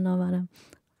 I don't know about him.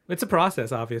 It's a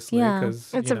process, obviously. Yeah.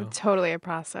 It's totally a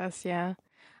process, yeah.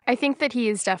 I think that he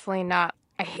is definitely not,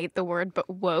 I hate the word, but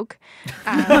woke.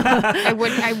 I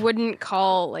wouldn't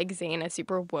call like Zayn a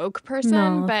super woke person,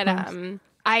 No, but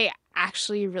I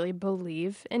actually really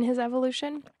believe in his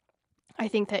evolution. I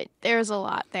think that there's a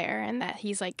lot there, and that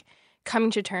he's like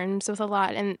coming to terms with a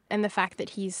lot, and the fact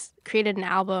that he's created an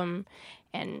album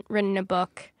and written a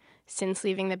book since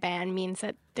leaving the band means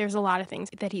that there's a lot of things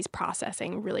that he's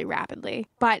processing really rapidly.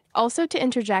 But also, to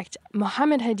interject,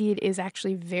 Mohammed Hadid is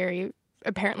actually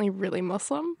apparently really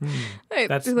Muslim.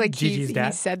 That's like Gigi's dad?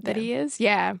 He said that he is.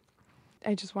 Yeah.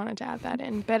 I just wanted to add that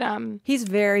in. But he's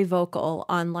very vocal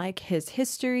on like his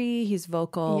history. He's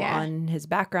vocal on his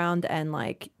background, and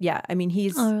like, yeah, I mean,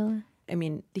 he's I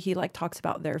mean, he like talks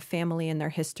about their family and their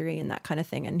history and that kind of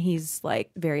thing, and he's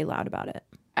like very loud about it.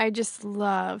 I just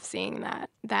love seeing that.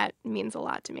 That means a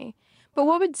lot to me. But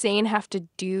what would Zayn have to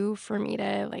do for me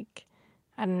to, like,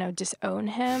 I don't know, disown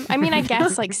him? I mean, I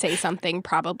guess, like, say something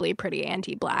probably pretty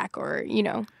anti-Black, or, you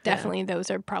know, definitely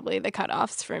those are probably the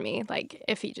cutoffs for me. Like,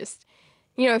 if he just,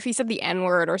 you know, if he said the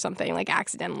N-word or something, like,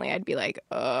 accidentally, I'd be like,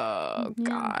 oh,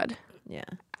 God. Yeah.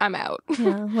 I'm out.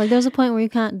 Yeah, like, there's a point where you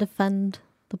can't defend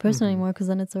the person anymore, because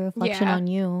then it's a reflection on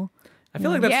you. I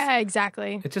feel like that's... Yeah,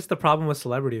 exactly. It's just the problem with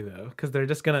celebrity, though, because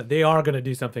they are gonna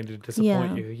do something to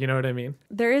disappoint you. You know what I mean?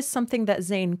 There is something that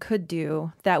Zayn could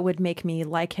do that would make me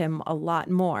like him a lot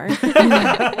more.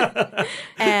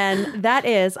 And that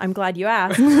is, I'm glad you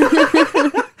asked.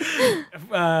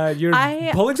 You're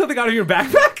pulling something out of your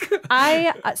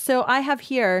backpack? So I have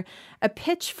here a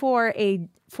pitch for a duo.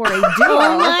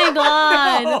 Oh my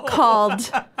God.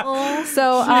 Called.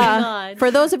 God.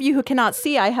 For those of you who cannot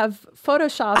see, I have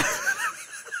photoshopped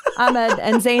Ahmed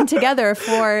and Zayn together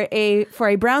for a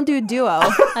brown dude duo.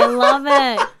 I love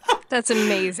it. That's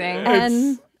amazing.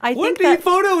 And I what think that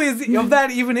photo of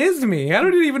that even is me? I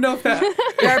don't even know if that...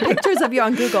 there are pictures of you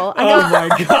on Google. Oh my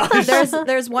gosh.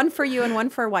 There's one for you and one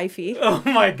for wifey. Oh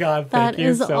my God, thank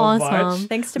you so awesome. much.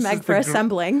 Thanks to Meg for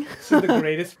assembling. This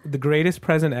is the greatest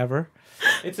present ever.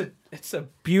 It's a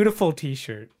beautiful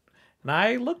t-shirt. And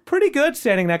I look pretty good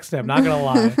standing next to him, not gonna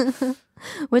lie.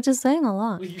 Which is saying a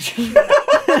lot. It's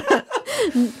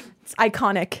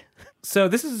iconic. So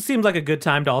seems like a good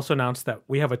time to also announce that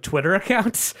we have a Twitter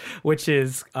account, which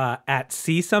is at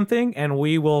See Something, and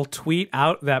we will tweet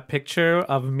out that picture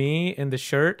of me in the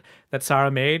shirt that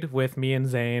Sarah made with me and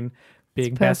Zayn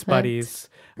being best buddies.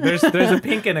 There's a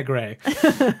pink and a gray,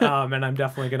 and I'm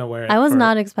definitely gonna wear it. I was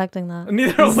not expecting that.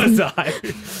 Neither was I.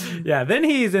 Yeah, then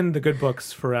he's in the good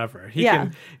books forever.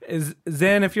 Zayn,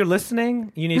 if you're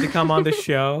listening, you need to come on the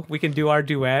show. We can do our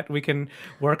duet. We can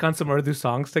work on some Urdu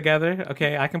songs together.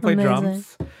 Okay, I can play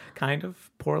drums, kind of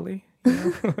poorly.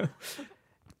 You know?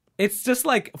 It's just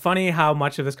like funny how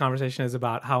much of this conversation is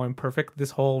about how imperfect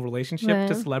this whole relationship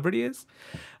to celebrity is.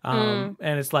 And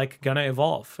it's like gonna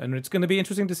evolve, and it's gonna be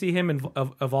interesting to see him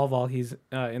evolve while he's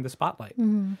in the spotlight.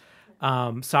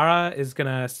 Sarah is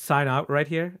gonna sign out right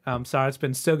here. Sarah, it's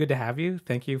been so good to have you.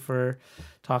 Thank you for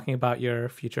talking about your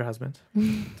future husband.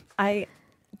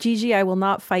 Gigi, I will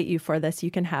not fight you for this. You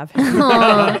can have him.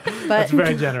 But that's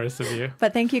very generous of you.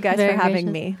 But thank you guys for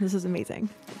having me. This is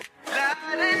amazing.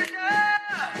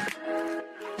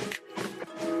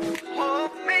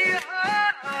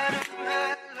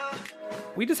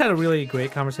 we just had a really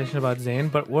great conversation about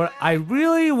Zayn, but what I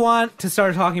really want to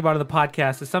start talking about on the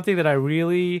podcast is something that I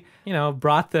really,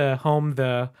 brought the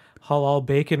halal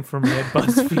bacon for me at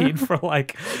BuzzFeed for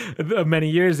like many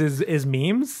years is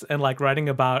memes and like writing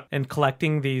about and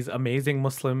collecting these amazing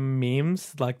Muslim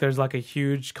memes. Like there's like a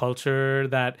huge culture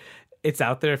that it's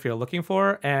out there if you're looking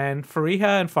for. And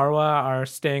Fariha and Farwa are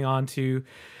staying on to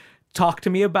talk to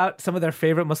me about some of their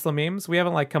favorite Muslim memes. We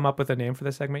haven't like come up with a name for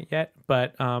this segment yet,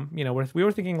 but we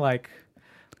were thinking like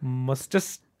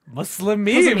just Muslim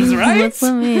memes, right?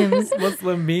 Muslim memes.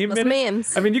 Muslim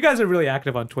memes. I mean, you guys are really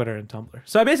active on Twitter and Tumblr.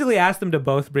 So I basically asked them to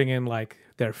both bring in like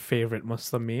their favorite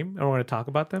Muslim meme, and we're going to talk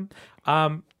about them.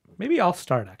 Maybe I'll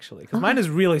start actually, because mine is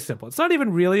really simple. It's not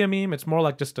even really a meme. It's more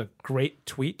like just a great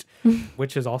tweet,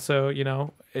 which is also,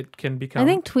 it can become... I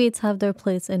think tweets have their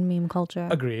place in meme culture.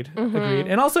 Agreed.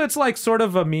 And also it's like sort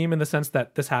of a meme in the sense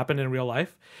that this happened in real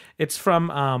life. It's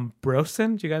from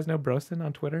Brosin. Do you guys know Brosin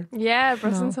on Twitter? Yeah,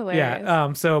 Brosin's hilarious.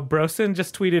 Yeah. So Brosin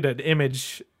just tweeted an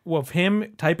image of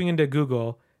him typing into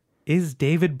Google, "Is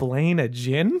David Blaine a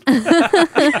djinn?"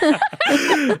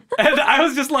 And I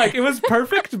was just like, it was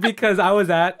perfect because I was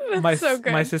at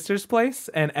my sister's place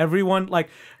and everyone, like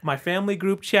my family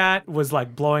group chat was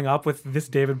like blowing up with this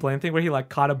David Blaine thing where he like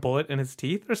caught a bullet in his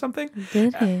teeth or something.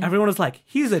 Did he? Everyone was like,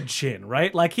 he's a djinn,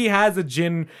 right? Like he has a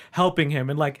djinn helping him.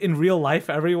 And like in real life,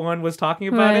 everyone was talking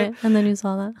about it. And then you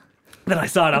saw that. Then I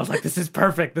saw it. I was like, this is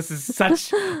perfect. This is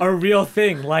such a real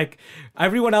thing. Like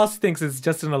everyone else thinks it's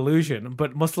just an illusion,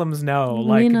 but Muslims know.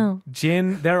 Like we know.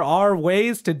 Jinn, there are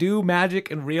ways to do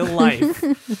magic in real life.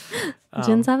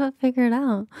 Jinns have it figured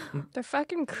out. They're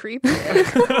fucking creepy.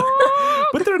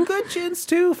 But they're good jinns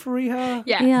too, Fariha.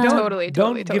 Yeah. Totally.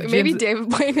 Maybe jinns- David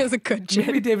Blaine is a good jinn.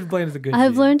 Maybe David Blaine is a good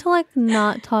I've jinn. learned to like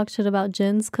not talk shit about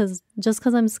jinns because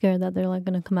I'm scared that they're like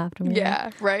gonna come after me. Yeah,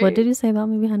 Like, right. what did you say about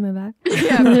me behind my back?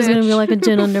 Yeah, There's gonna be bitch. like a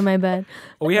jinn under my bed.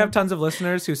 We have tons of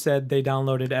listeners who said they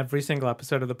downloaded every single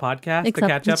episode of the podcast to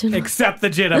catch the up, jinn. except the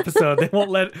jinn episode. They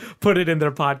won't put it in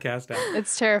their podcast app.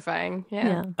 It's terrifying.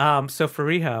 Yeah. So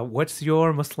Fariha, what's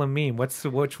your Muslim meme?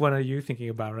 Which one are you thinking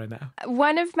about right now?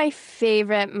 One of my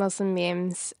favorite Muslim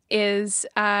memes is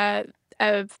a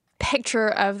picture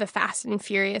of the Fast and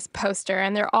Furious poster,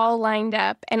 and they're all lined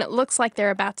up, and it looks like they're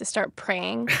about to start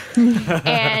praying.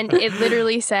 And it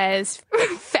literally says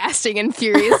Fasting and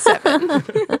Furious 7.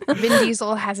 Vin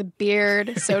Diesel has a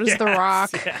beard, so does The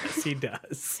Rock. Yes, he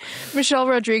does. Michelle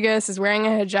Rodriguez is wearing a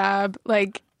hijab.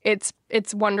 Like, it's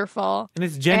wonderful. And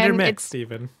it's gender And mixed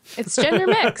even. It's gender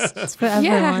mixed. It's for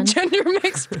everyone. Yeah, gender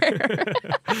mixed prayer.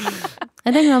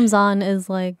 I think Ramzan is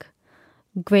like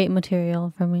great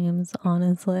material for memes,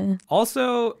 honestly.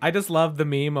 Also, I just love the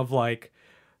meme of like,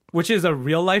 which is a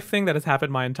real life thing that has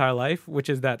happened my entire life, which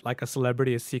is that like a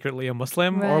celebrity is secretly a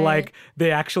Muslim or Right. like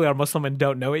they actually are Muslim and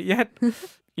don't know it yet.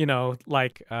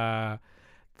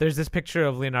 There's this picture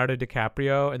of Leonardo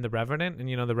DiCaprio in The Revenant, and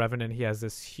The Revenant,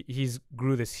 he's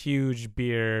grew this huge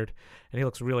beard and he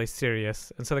looks really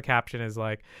serious. And so the caption is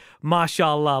like,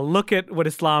 "MashaAllah, look at what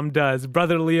Islam does.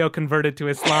 Brother Leo converted to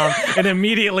Islam and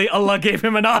immediately Allah gave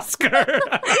him an Oscar."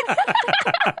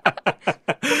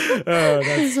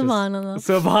 Subhanallah.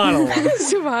 Subhanallah.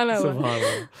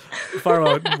 Subhanallah.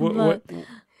 Farwa, what?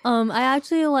 I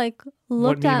actually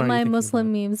looked meme are at you my thinking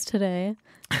Muslim memes today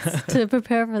to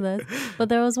prepare for this. But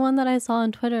there was one that I saw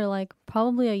on Twitter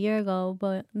probably a year ago,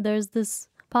 but there's this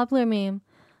popular meme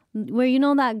where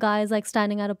that guy's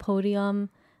standing at a podium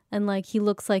and he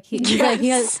looks like he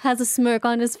has a smirk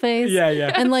on his face. Yeah.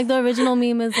 And the original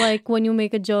meme is when you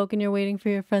make a joke and you're waiting for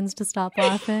your friends to stop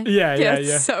laughing. Yeah.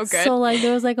 So good. So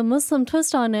there was a Muslim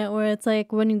twist on it where it's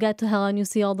when you get to hell and you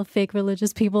see all the fake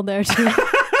religious people there too.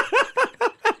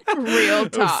 Real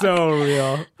talk. So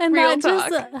real. And Real that talk.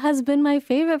 just has been my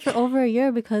favorite for over a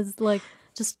year because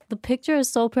just the picture is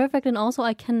so perfect, and also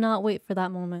I cannot wait for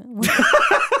that moment.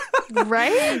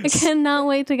 Right? I cannot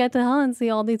wait to get to hell and see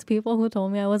all these people who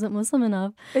told me I wasn't Muslim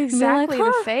enough. And be Exactly, like,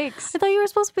 the "Huh, fakes. I thought you were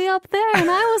supposed to be up there and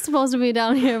I was supposed to be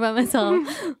down here by myself."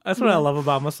 That's what I love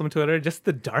about Muslim Twitter, just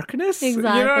the darkness.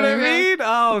 Exactly. You know what I Yeah. mean?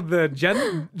 Oh, the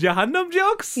Jahannam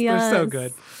jokes? They're so Yes.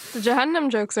 good. The Jahannam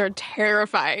jokes are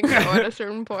terrifying though, at a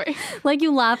certain point.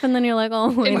 You laugh and then you're like,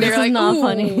 "Oh, wait, And this you're is not "Ooh."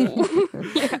 funny."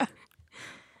 Yeah.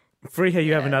 Fariha,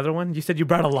 you have another one? You said you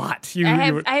brought a lot. I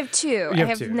have two. I have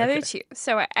have two, another okay. two.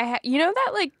 So I have,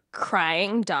 that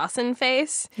crying Dawson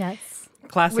face? Yes.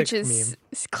 Classic which is meme.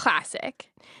 classic.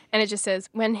 And it just says,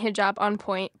 when hijab on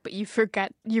point, but you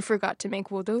forgot to make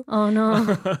wudu. Oh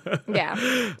no. Yeah.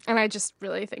 And I just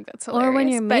really think that's hilarious. Or when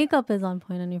your But- makeup is on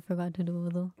point and you forgot to do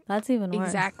wudu. That's even worse.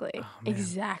 Exactly.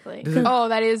 Exactly. Does it- Oh,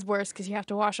 that is worse because you have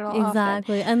to wash it all off.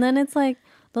 Exactly. And then it's like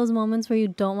those moments where you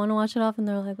don't want to wash it off and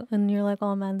you're like,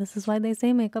 oh man, this is why they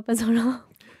say makeup is on off.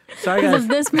 Sorry, Because guys. of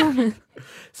this moment.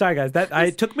 Sorry, guys.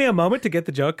 It took me a moment to get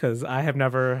the joke because I have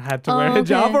never had to wear Oh,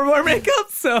 hijab okay. or wear makeup.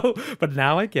 So, but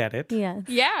now I get it. Yes.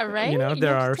 Yeah, right? You know, You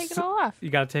there have are to take it all off. You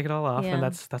got to take it all off, Yeah. and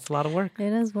that's a lot of work.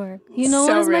 It is work. You know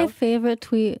So what is my real. favorite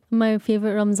tweet, my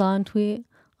favorite Ramzan tweet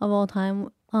of all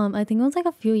time? I think it was like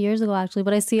a few years ago actually,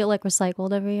 but I see it like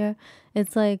recycled every year.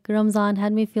 It's like, Ramzan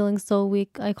had me feeling so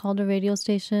weak. I called a radio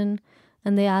station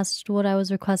and they asked what I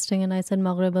was requesting and I said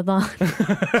Maghrib Adhan.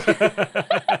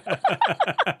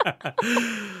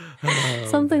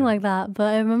 Something like that.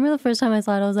 But I remember the first time I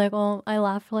saw it, I was like, oh, I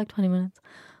laughed for like 20 minutes.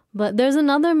 But there's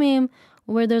another meme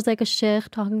where there's like a sheikh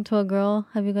talking to a girl.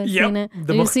 Have you guys Yep, seen it?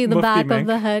 the And you see the Mufti back Menk. of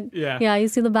the head. Yeah. Yeah, you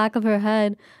see the back of her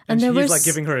head. And there he's were like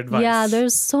giving her advice. Yeah,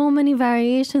 there's so many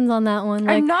variations on that one.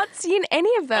 Like I've not seen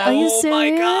any of them. Are you Oh my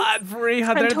serious? God,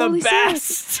 Fariha, they're totally the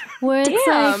serious. best. where it's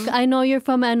Damn. like, I know you're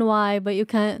from NY, but you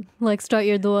can't like start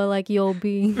your dua like you'll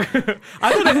be. I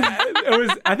thought it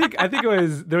was. I think it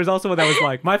was. There was also one that was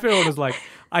like, my favorite one was like,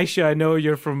 Aisha, I know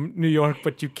you're from New York,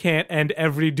 but you can't end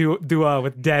every dua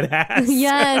with dead ass.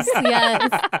 Yes, yes.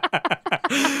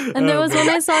 And there was one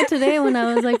I saw today when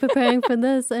I was like preparing for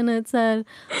this, and it said,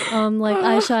 like,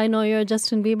 Aisha, I know you're a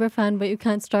Justin Bieber fan, but you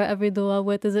can't start every dua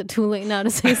with, is it too late now to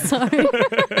say sorry?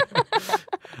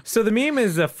 So the meme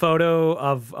is a photo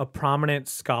of a prominent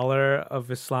scholar of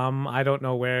Islam. I don't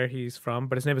know where he's from,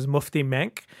 but his name is Mufti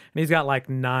Menk, and he's got like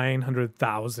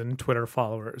 900,000 Twitter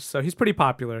followers. So he's pretty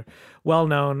popular, well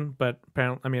known, but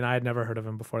apparently, I mean, I had never heard of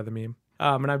him before the meme.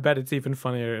 And I bet it's even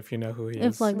funnier if you know who he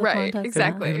is. If like the Right, context.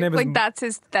 exactly. His name is Like that's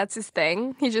his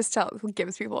thing. He just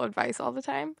gives people advice all the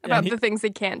time about the things they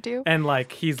can't do. And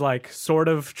like he's like sort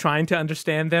of trying to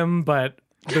understand them, but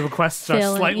the requests are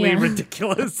Failing, slightly yeah.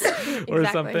 ridiculous or Exactly.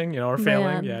 something, or But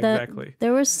failing. Yeah, the- exactly.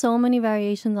 There were so many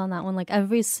variations on that one, like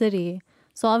every city.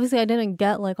 So obviously I didn't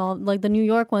get like all, like the New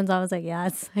York ones. I was like,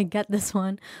 yes, I get this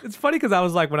one. It's funny because I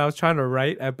was like, when I was trying to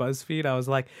write at BuzzFeed, I was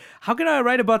like, how can I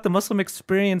write about the Muslim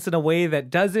experience in a way that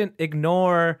doesn't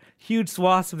ignore huge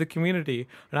swaths of the community?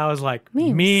 And I was like,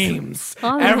 memes.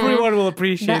 Obviously. Everyone will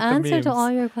appreciate The the answer memes. to all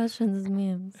your questions is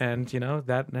memes. And, you know,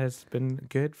 that has been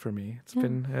good for me. It's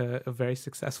been a very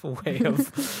successful way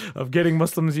of getting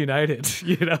Muslims united,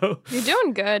 you know? You're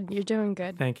doing good. You're doing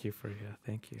good. Thank you, Faria.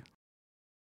 Thank you.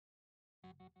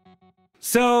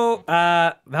 So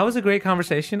that was a great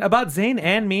conversation about Zayn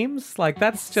and memes. Like,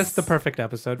 that's just the perfect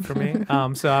episode for me.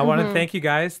 So I want to thank you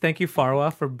guys. Thank you,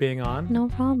 Farwa, for being on. No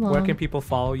problem. Where can people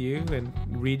follow you and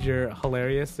read your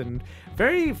hilarious and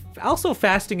very also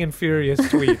fasting and furious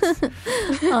tweets?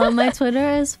 My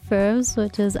Twitter is Farws,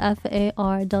 which is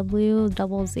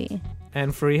FARWZZ.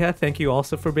 And Fariha, thank you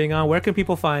also for being on. Where can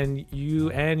people find you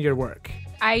and your work?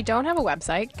 I don't have a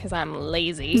website because I'm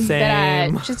lazy.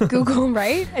 Same. But just Google,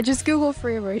 right? I just Google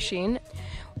Faria Roisin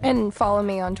and follow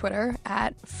me on Twitter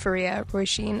at Faria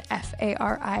Roisin,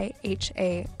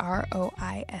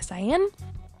 FARIHAROISIN.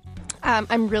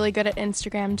 I'm really good at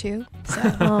Instagram too,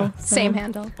 so same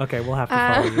handle. Okay, we'll have to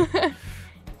follow you.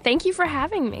 Thank you for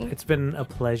having me. It's been a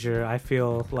pleasure. I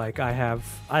feel like I've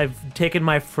taken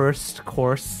my first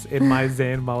course in my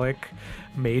Zayn Malik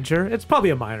major. It's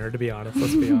probably a minor, to be honest.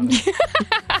 Let's be honest.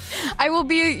 I will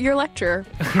be your lecturer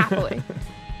happily.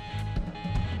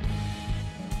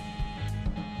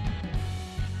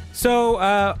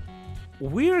 So,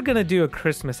 we're going to do a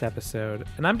Christmas episode,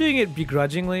 and I'm doing it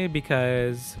begrudgingly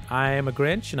because I am a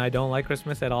Grinch and I don't like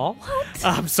Christmas at all. What?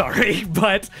 I'm sorry,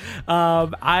 but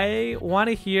I want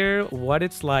to hear what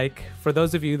it's like for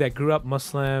those of you that grew up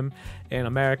Muslim in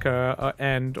America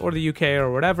or the UK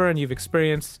or whatever, and you've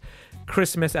experienced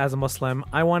Christmas as a Muslim.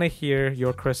 I want to hear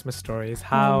your Christmas stories,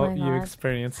 how my you God.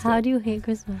 experienced How it. do you hate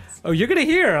Christmas? Oh, you're going to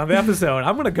hear on the episode.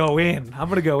 I'm going to go in.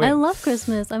 I love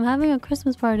Christmas. I'm having a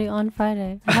Christmas party on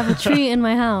Friday. I have a tree in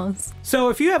my house. So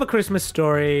if you have a Christmas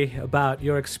story about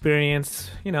your experience,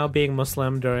 you know, being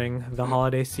Muslim during the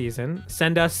holiday season,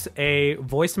 send us a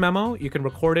voice memo. You can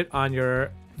record it on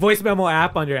your voice memo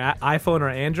app on your iPhone or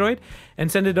Android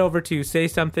and send it over to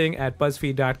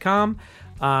saysomething@buzzfeed.com.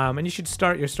 And you should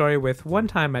start your story with "One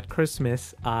time at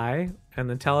Christmas, and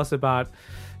then tell us about,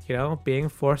 you know, being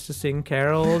forced to sing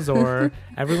carols or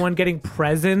everyone getting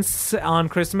presents on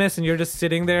Christmas and you're just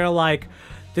sitting there like,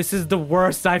 This is the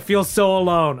worst. I feel so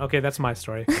alone. Okay, that's my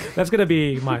story. That's going to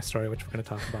be my story, which we're going to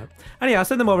talk about. Anyhow,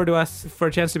 send them over to us for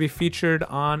a chance to be featured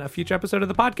on a future episode of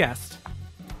the podcast.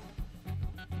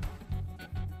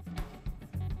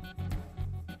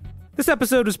 This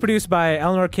episode was produced by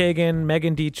Eleanor Kagan,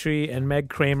 Megan Dietrich, and Meg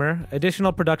Kramer.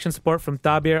 Additional production support from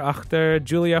Tabir Akhtar,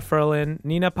 Julia Ferlin,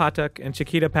 Nina Patak, and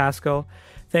Chiquita Pascal.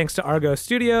 Thanks to Argo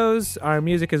Studios. Our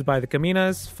music is by The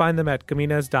Caminas. Find them at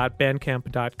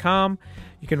caminas.bandcamp.com.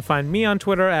 You can find me on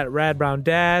Twitter at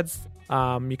radbrowndads.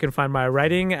 You can find my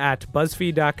writing at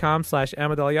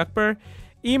buzzfeed.com/AmadalYakber.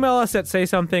 Email us at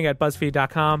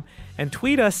saysomething@buzzfeed.com and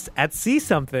tweet us at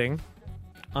seesomething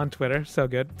on Twitter. So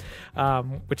good.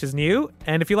 Which is new.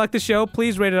 And if you like the show,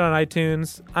 please rate it on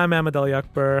iTunes. I'm Amadal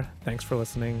Yakber. Thanks for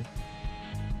listening.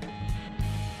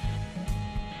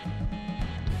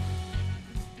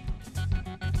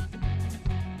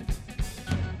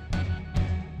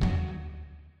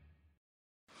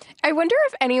 I wonder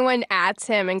if anyone ats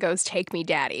him and goes, "Take me,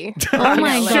 daddy." Oh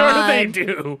my Sure God. they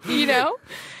do. You know?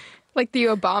 Like the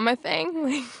Obama thing.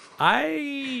 Like,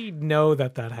 I know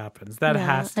that happens. That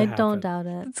has to I happen. don't doubt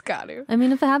it. it's got to. I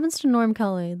mean, if it happens to Norm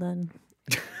Kelly, then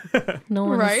no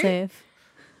one Right? is safe.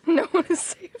 No one is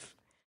safe.